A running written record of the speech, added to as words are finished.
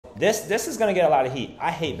This is going to get a lot of heat.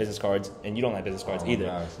 I hate business cards, and you don't like business cards either.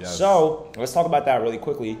 Gosh, yes. So let's talk about that really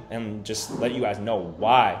quickly and just let you guys know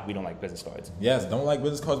why we don't like business cards. Yes, don't like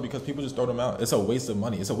business cards because people just throw them out. It's a waste of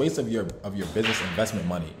money. It's a waste of your business investment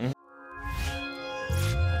money. Mm-hmm.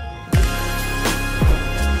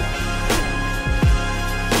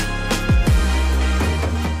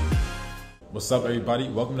 What's up, everybody?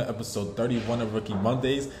 Welcome to episode 31 of Rookie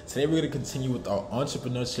Mondays. Today we're going to continue with our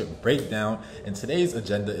entrepreneurship breakdown, and today's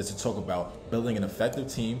agenda is to talk about building an effective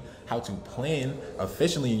team, how to plan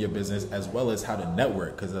efficiently in your business, as well as how to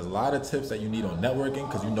network, because there's a lot of tips that you need on networking,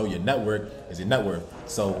 because you know your network is your net worth.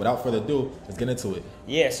 So without further ado, let's get into it.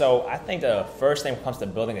 Yeah, so I think the first thing when it comes to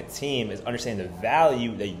building a team is understanding the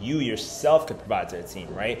value that you yourself could provide to a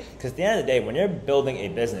team, right? Because at the end of the day, when you're building a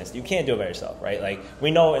business, you can't do it by yourself, right? Like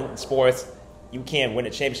we know in sports, you can't win a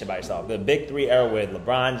championship by yourself. The big three era with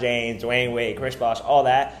LeBron James, Dwayne Wade, Chris Bosh, all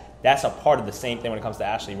that, that's a part of the same thing when it comes to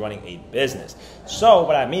actually running a business. So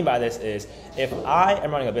what I mean by this is if I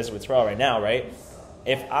am running a business with Terrell right now, right,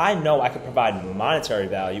 if I know I could provide monetary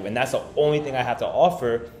value and that's the only thing I have to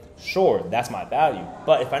offer, sure, that's my value.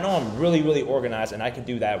 But if I know I'm really, really organized and I can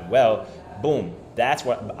do that well, boom, that's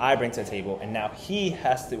what I bring to the table, and now he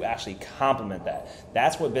has to actually complement that.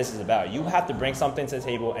 That's what business is about. You have to bring something to the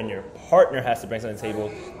table, and your partner has to bring something to the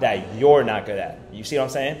table that you're not good at. You see what I'm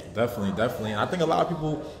saying? Definitely. And I think a lot of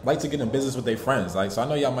people like to get in business with their friends. Like, so I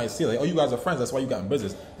know y'all might see, like, oh, you guys are friends, that's why you got in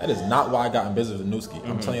business. That is not why I got in business with Newski.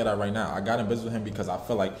 I'm telling you that right now. I got in business with him because I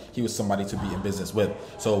felt like he was somebody to be in business with.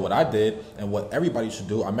 So what I did, and what everybody should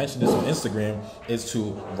do, I mentioned this on Instagram, is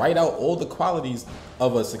to write out all the qualities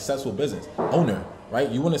of a successful business owner. Right?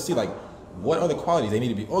 You want to see, like, what are the qualities? They need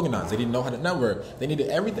to be organized. They need to know how to network. They need to,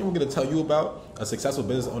 everything we're going to tell you about a successful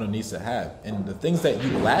business owner needs to have. And the things that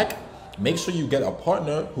you lack, make sure you get a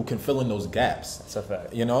partner who can fill in those gaps. That's a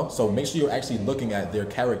fact. You know? So make sure you're actually looking at their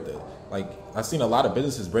character. Like, I've seen a lot of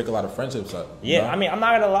businesses break a lot of friendships up. Yeah, I mean, I'm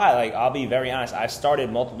not going to lie. Like, I'll be very honest. I've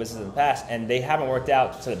started multiple businesses in the past, and they haven't worked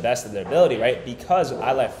out to the best of their ability, right? Because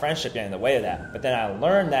I let friendship get in the way of that. But then I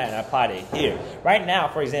learned that and I applied it here. Right now,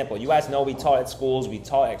 for example, you guys know we taught at schools, we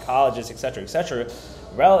taught at colleges, etc., etc.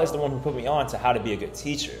 Rel is the one who put me on to how to be a good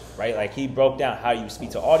teacher, right? Like, he broke down how you speak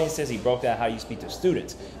to audiences, he broke down how you speak to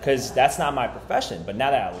students, because that's not my profession. But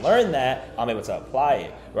now that I learned that, I'm able to apply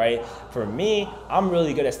it, right? For me, I'm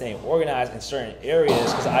really good at staying organized in certain areas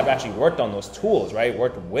because I've actually worked on those tools, right?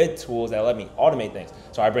 Worked with tools that let me automate things.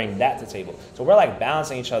 So I bring that to the table. So we're like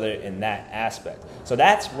balancing each other in that aspect. So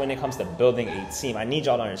that's when it comes to building a team. I need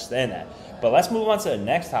y'all to understand that. But let's move on to the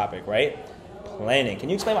next topic, right? Planning. Can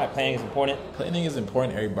you explain why planning is important? Planning is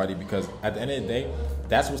important, everybody, because at the end of the day,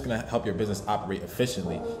 that's what's going to help your business operate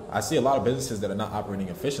efficiently. I see a lot of businesses that are not operating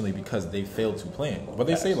efficiently because they fail to plan. What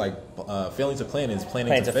they say, like, failing to plan is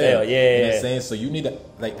planning to fail. Yeah. You know what I'm saying? So you need to,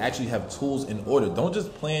 like, actually have tools in order. Don't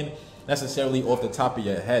just plan necessarily off the top of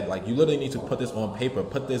your head. Like, you literally need to put this on paper,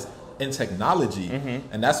 put this in technology,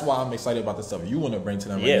 and that's why I'm excited about the stuff you want to bring to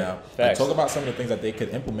them right now. Like, talk about some of the things that they could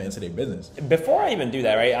implement into their business. Before I even do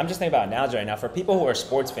that, right, I'm just thinking about an analogy right now. For people who are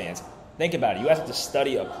sports fans, think about it. You guys have to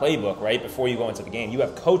study a playbook, right, before you go into the game. You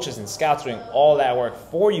have coaches and scouts doing all that work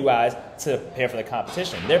for you guys to prepare for the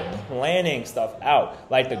competition. They're planning stuff out.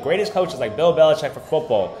 Like, the greatest coaches, like Bill Belichick for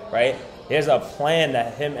football, right? There's a plan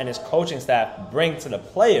that him and his coaching staff bring to the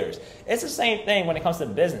players. It's the same thing when it comes to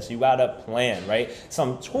business. You got to plan, right?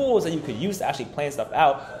 Some tools that you could use to actually plan stuff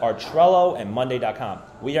out are Trello and Monday.com.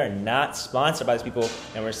 We are not sponsored by these people,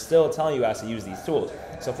 and we're still telling you guys to use these tools.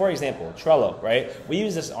 So, for example, Trello, right? We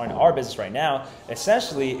use this on our business right now.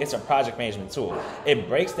 Essentially, it's a project management tool. It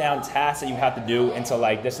breaks down tasks that you have to do into,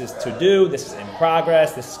 like, this is to do, this is in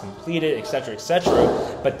progress, this is completed, etc.,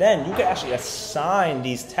 etc. But then you can actually assign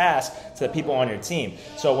these tasks to the people on your team.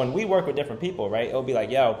 So when we work with different people, right, it'll be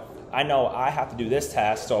like, yo, I know I have to do this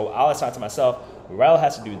task, so I'll assign to myself. Rel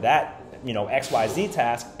has to do that, you know, XYZ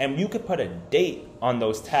task, and you could put a date on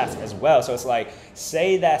those tasks as well. So it's like,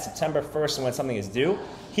 say that September 1st when something is due,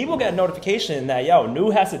 he will get a notification that, yo,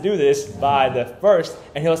 New has to do this by the 1st,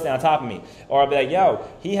 and he'll stay on top of me. Or I'll be like, yo,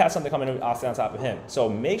 he has something coming, I'll stay on top of him. So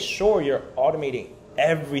make sure you're automating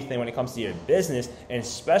everything when it comes to your business, and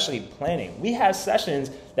especially planning. We have sessions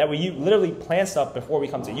that we literally plan stuff before we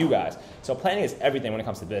come to you guys. So planning is everything when it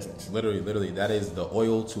comes to business. Literally, that is the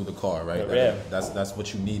oil to the car, right? That's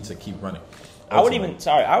what you need to keep running. I would even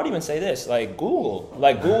say this, like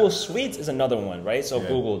Google Suites is another one, right? So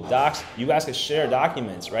Google Docs, you guys can share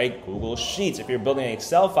documents, right? Google Sheets, if you're building an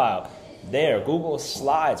Excel file, there, Google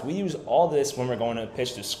Slides. We use all this when we're going to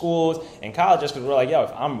pitch to schools and colleges because we're like, yo,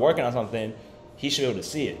 if I'm working on something, he should be able to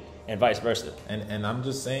see it, and vice versa. And I'm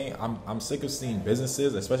just saying, I'm sick of seeing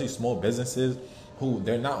businesses, especially small businesses, who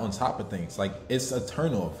they're not on top of things. Like, it's a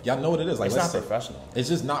turnoff. Y'all know what it is. Like, it's not professional. It's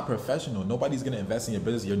just not professional. Nobody's gonna invest in your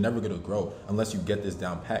business. You're never gonna grow unless you get this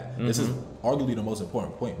down pat. This is arguably the most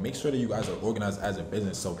important point. Make sure that you guys are organized as a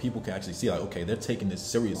business so people can actually see, like, okay, they're taking this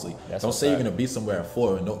seriously. Don't say you're gonna be somewhere at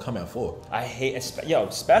 4 and don't come at 4. I hate,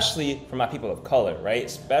 especially for my people of color, right?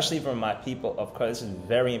 Especially for my people of color. This is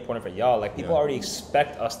very important for y'all. Like, people already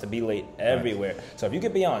expect us to be late everywhere. So if you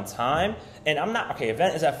could be on time, and I'm not, okay,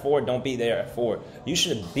 event is at 4, don't be there at 4. You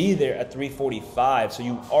should be there at 3:45 so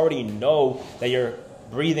you already know that you're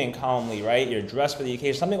breathing calmly, right? You're dressed for the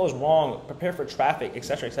occasion. Something goes wrong, prepare for traffic,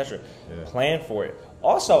 etc., etc. Plan for it.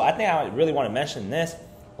 Also, I think I really want to mention this.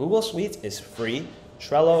 Google Suites is free.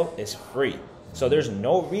 Trello is free. So there's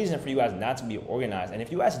no reason for you guys not to be organized. And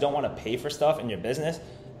if you guys don't want to pay for stuff in your business,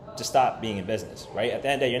 just stop being in business, right? At the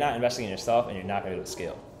end of the day, you're not investing in yourself and you're not going to be able to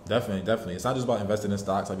scale. Definitely. It's not just about investing in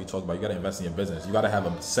stocks like we talked about. You got to invest in your business. You got to have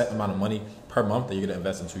a set amount of money per month that you're going to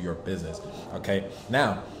invest into your business. Okay.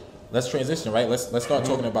 Now, let's transition, right? Let's start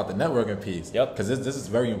talking about the networking piece. Yep. Because this is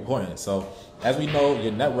very important. So, as we know,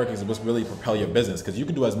 your networking is what's really propel your business. Because you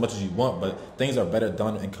can do as much as you want, but things are better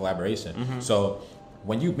done in collaboration. So,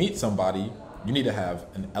 when you meet somebody, you need to have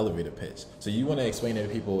an elevator pitch. So you want to explain to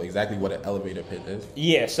people exactly what an elevator pitch is?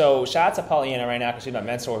 Yeah, so shout out to Pollyanna right now because she's my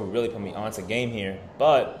mentor who really put me onto game here.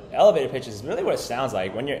 But elevator pitch is really what it sounds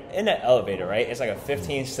like. When you're in an elevator, right, it's like a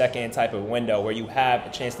 15-second type of window where you have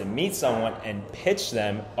a chance to meet someone and pitch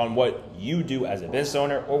them on what you do as a business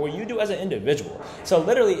owner or what you do as an individual. So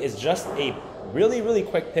literally it's just a really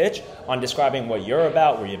quick pitch on describing what you're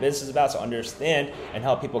about, what your business is about, to understand and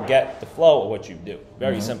help people get the flow of what you do.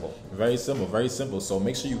 Very simple. Very simple. So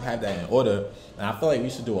make sure you have that in order. And I feel like we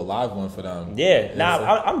should do a live one for them. Yeah,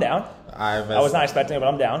 I'm down. I was not expecting it, but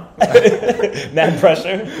I'm down. Mad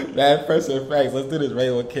pressure, facts. Let's do this right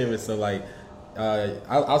on camera. So like,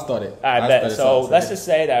 I'll start it. I bet. So let's just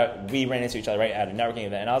say that we ran into each other right at a networking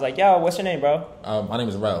event, and I was like, "Yo, what's your name, bro?" My name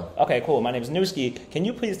is Rel. Okay, cool. My name is Newski. Can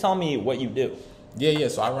you please tell me what you do? Yeah.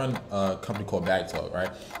 So I run a company called Bag Talk, right?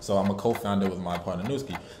 So I'm a co-founder with my partner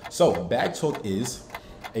Newski. So Bag Talk is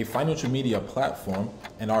a financial media platform,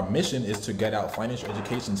 and our mission is to get out financial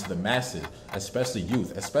education to the masses, especially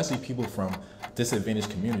youth, especially people from disadvantaged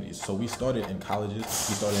communities. So we started in colleges,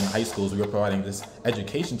 we started in high schools. We were providing this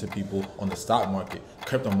education to people on the stock market,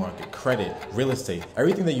 crypto market, credit, real estate,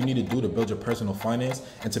 everything that you need to do to build your personal finance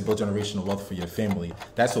and to build generational wealth for your family.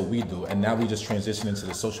 That's what we do. And now we just transitioned into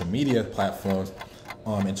the social media platforms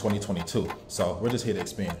in 2022. So we're just here to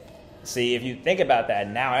expand. See, if you think about that,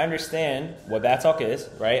 now I understand what Bag Talk is,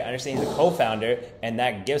 right? I understand he's a co-founder, and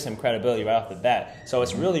that gives him credibility right off the bat. So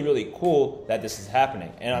it's really cool that this is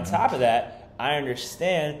happening. And on top of that, I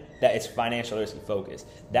understand that it's financial literacy focused.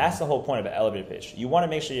 That's the whole point of an elevator pitch. You want to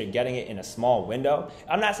make sure you're getting it in a small window.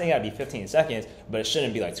 I'm not saying it gotta be 15 seconds, but it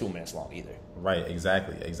shouldn't be like 2 minutes long either. Right,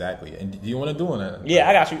 exactly. And do you want to do that? Yeah,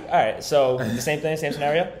 I got you. All right, so the same thing, same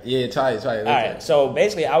scenario? Yeah, try it. All right, so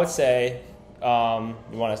basically I would say, you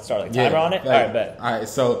want to start like timer on it? All right, bet. All right,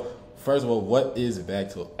 so first of all, what is Bag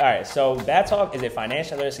Talk? All right, so Bag Talk is a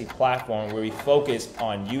financial literacy platform where we focus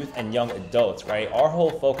on youth and young adults, right? Our whole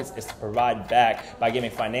focus is to provide back by giving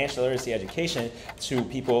financial literacy education to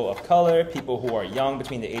people of color, people who are young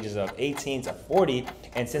between the ages of 18 to 40.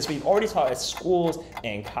 And since we've already taught at schools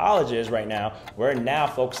and colleges right now, we're now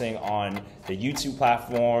focusing on the YouTube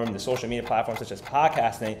platform, the social media platforms such as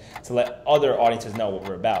podcasting, to let other audiences know what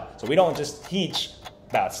we're about. So we don't just teach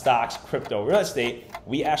about stocks, crypto, real estate.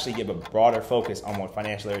 We actually give a broader focus on what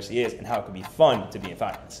financial literacy is and how it can be fun to be in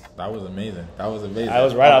finance. That was amazing. I was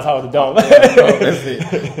right on top of the dome.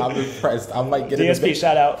 I'm impressed. I might get DSP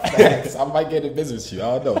shout out. I might get a business with you.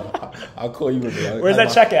 I don't know. I'll call you with it. Where's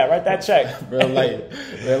that check at? Write that check. Real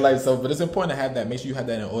light. So, but it's important to have that. Make sure you have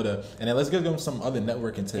that in order. And then let's give them some other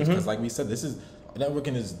networking tips because, like we said,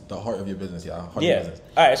 networking is the heart of your business, y'all. Heart of your business.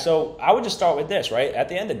 All right, so I would just start with this, right? At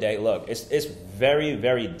the end of the day, look, it's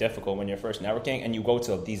very difficult when you're first networking and you go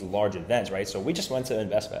to these large events, right? So we just went to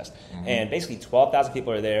InvestFest, and basically 12,000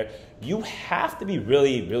 people are there. You have to be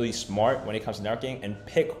really smart when it comes to networking and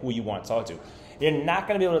pick who you want to talk to. You're not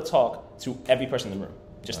going to be able to talk to every person in the room.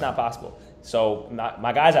 Just not possible. So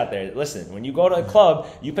my guys out there, listen, when you go to a club,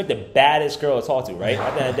 you pick the baddest girl to talk to, right?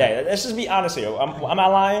 At the end of the day. Let's just be honest here. Am I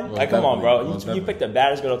lying? Well, like, come on, bro. You pick the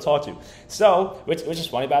baddest girl to talk to. So, which is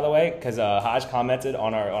funny, by the way, because Haj commented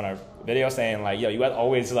on our video saying, like, yo, you guys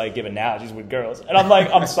always, like, give analogies with girls. And I'm like,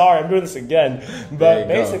 I'm sorry, I'm doing this again. But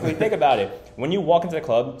basically, think about it. When you walk into the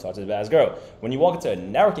club, talk to the baddest girl. When you walk into a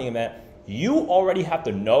networking event, you already have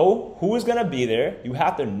to know who is going to be there. You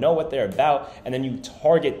have to know what they're about, and then you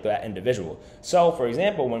target that individual. So, for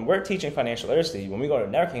example, when we're teaching financial literacy, when we go to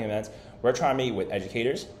networking events, We're trying to meet with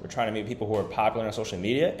educators. We're trying to meet with people who are popular on social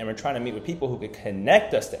media, and we're trying to meet with people who can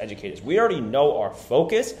connect us to educators. We already know our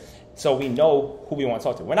focus, so we know who we want to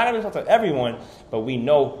talk to. We're not going to talk to everyone, but we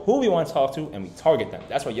know who we want to talk to, and we target them.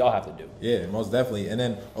 That's what y'all have to do. Yeah, most definitely. And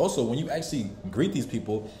then also, when you actually greet these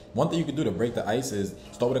people, one thing you can do to break the ice is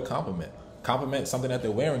start with a compliment. Compliment something that they're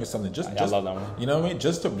wearing or something. I love that one. You know what I mean?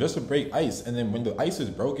 Just to break ice. And then when the ice is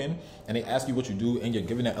broken and they ask you what you do and you're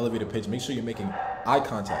giving that elevator pitch, make sure you're making eye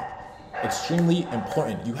contact. Extremely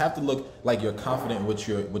important. You have to look like you're confident in what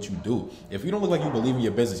you do. If you don't look like you believe in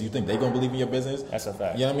your business, you think they're gonna believe in your business? That's a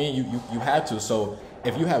fact. You know what I mean? You have to. So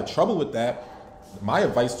if you have trouble with that, my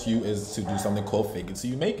advice to you is to do something called fake it till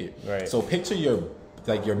you make it. Right. So picture your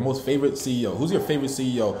most favorite CEO. Who's your favorite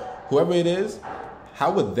CEO? Whoever it is. How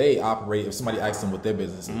would they operate if somebody asked them what their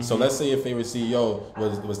business is? So let's say your favorite CEO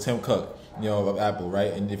was Tim Cook, of Apple,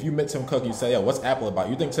 right? And if you met Tim Cook, you say, "Yo, what's Apple about?"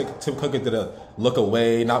 You think Tim Cook is gonna look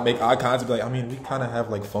away, not make eye contact, be like, "I mean, we kind of have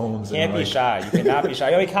like phones." Can't be shy. You cannot be shy.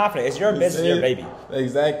 You gotta be confident. It's your business, your baby.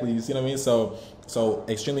 Exactly. You see what I mean? So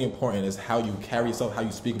extremely important is how you carry yourself, how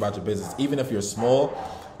you speak about your business. Even if you're small,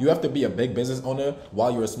 you have to be a big business owner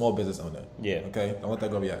while you're a small business owner. Yeah. Okay. Don't let that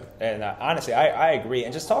go over your head. And honestly, I agree.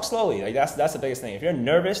 And just talk slowly. Like that's the biggest thing. If you're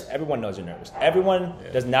nervous, everyone knows you're nervous. Everyone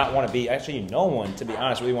does not want to be. Actually, no one, to be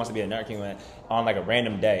honest, really wants to be a networking on like a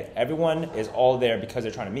random day. Everyone is all there because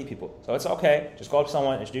they're trying to meet people. So it's okay. Just go up to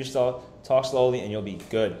someone, introduce yourself, talk slowly, and you'll be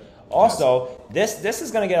good. Also, this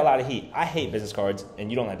is going to get a lot of heat. I hate business cards, and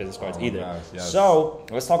you don't like business cards either. Gosh, yes. So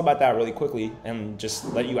let's talk about that really quickly and just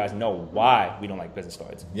let you guys know why we don't like business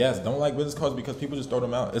cards. Yes, don't like business cards because people just throw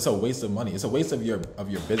them out. It's a waste of money. It's a waste of your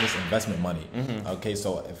business investment money. Okay,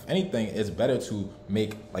 so if anything, it's better to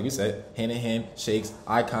make, like you said, hand-in-hand shakes,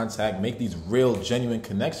 eye contact, make these real, genuine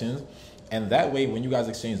connections. And that way, when you guys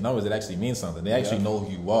exchange numbers, it actually means something. They actually know who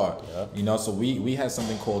you are. So we had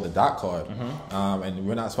something called the dot card, and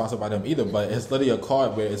we're not sponsored by them either. But it's literally a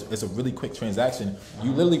card where it's a really quick transaction.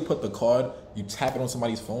 You literally put the card, you tap it on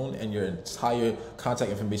somebody's phone, and your entire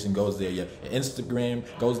contact information goes there. Your Instagram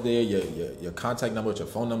goes there, your contact number, your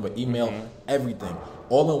phone number, email, everything,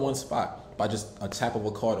 all in one spot. By just a tap of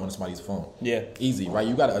a card on somebody's phone. Yeah. Easy, right?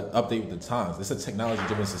 You got to update with the times. It's a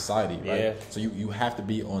technology-driven society, right? Yeah. So you have to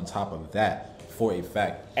be on top of that for a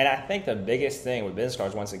fact. And I think the biggest thing with business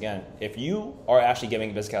cards, once again, if you are actually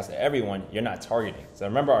giving business cards to everyone, you're not targeting. So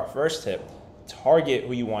remember our first tip, target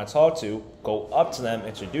who you want to talk to, go up to them,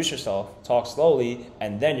 introduce yourself, talk slowly,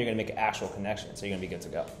 and then you're going to make an actual connection. So you're going to be good to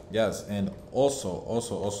go. Yes, and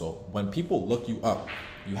also, when people look you up,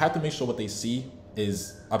 you have to make sure what they see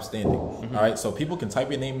is upstanding. All right, so people can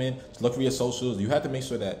type your name in, look for your socials. You have to make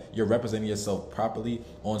sure that you're representing yourself properly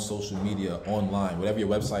on social media, online, whatever your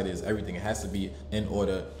website is, everything. It has to be in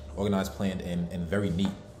order, organized, planned, and very neat.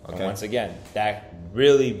 Okay. And once again, that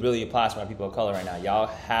really, really applies to my people of color right now. Y'all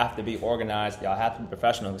have to be organized. Y'all have to be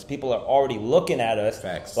professional because people are already looking at us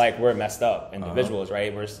like we're messed up individuals,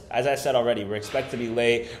 right? As I said already, we're expected to be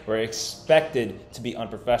late. We're expected to be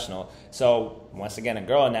unprofessional. So once again, a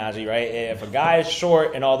girl analogy, right? If a guy is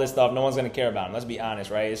short and all this stuff, no one's going to care about him. Let's be honest,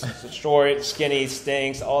 right? It's short, skinny,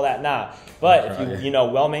 stinks, all that. Nah. But if you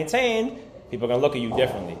well maintained, people are going to look at you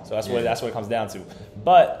differently. So that's what it comes down to.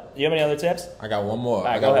 But do you have any other tips? I got one more.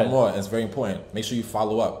 Right, I got one more. And it's very important. Make sure you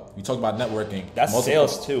follow up. You talked about networking. That's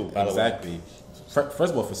sales too, by the way. Exactly. First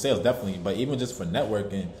of all, for sales, definitely. But even just for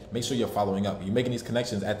networking, make sure you're following up. You're making these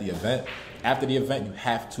connections at the event. After the event, you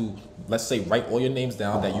have to, let's say, write all your names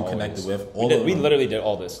down that you connected with. We literally did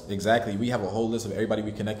all this. Exactly. We have a whole list of everybody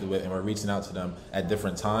we connected with, and we're reaching out to them at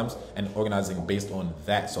different times and organizing based on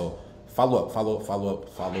that. So follow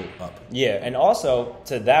up. Yeah, and also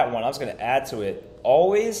to that one, I was going to add to it,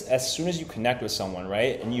 always, as soon as you connect with someone,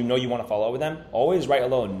 right, and you want to follow up with them, always write a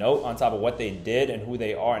little note on top of what they did and who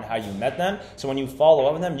they are and how you met them. So when you follow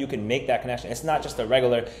up with them, you can make that connection. It's not just a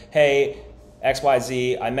regular, hey,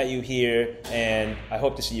 XYZ, I met you here and I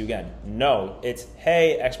hope to see you again. No, it's,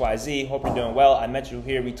 hey, XYZ, hope you're doing well. I met you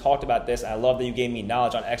here. We talked about this. I love that you gave me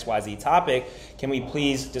knowledge on XYZ topic. Can we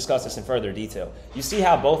please discuss this in further detail? You see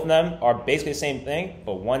how both of them are basically the same thing,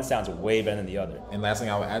 but one sounds way better than the other. And last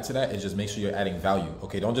thing I would add to that is just make sure you're adding value.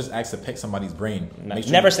 Okay, don't just ask to pick somebody's brain.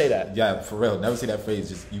 Never say that. Yeah, for real. Never say that phrase.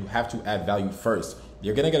 Just you have to add value first.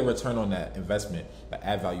 You're going to get a return on that investment, but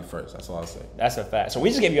add value first. That's all I'll say. That's a fact. So we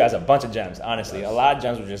just gave you guys a bunch of gems, honestly. Yes. A lot of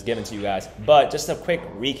gems were just given to you guys. But just a quick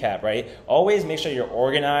recap, right? Always make sure you're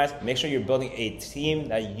organized. Make sure you're building a team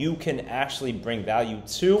that you can actually bring value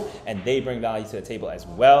to, and they bring value to the table as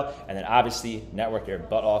well. And then obviously network your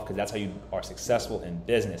butt off because that's how you are successful in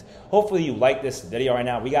business. Hopefully you like this video right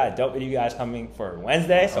now. We got a dope video, you guys, coming for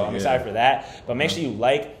Wednesday, so I'm excited for that. But make sure you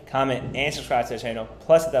like, comment, and subscribe to the channel.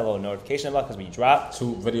 Plus hit that little notification bell because we drop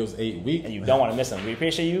 2 videos a week. And you don't want to miss them. We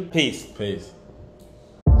appreciate you. Peace. Peace.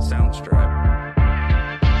 Soundstripe.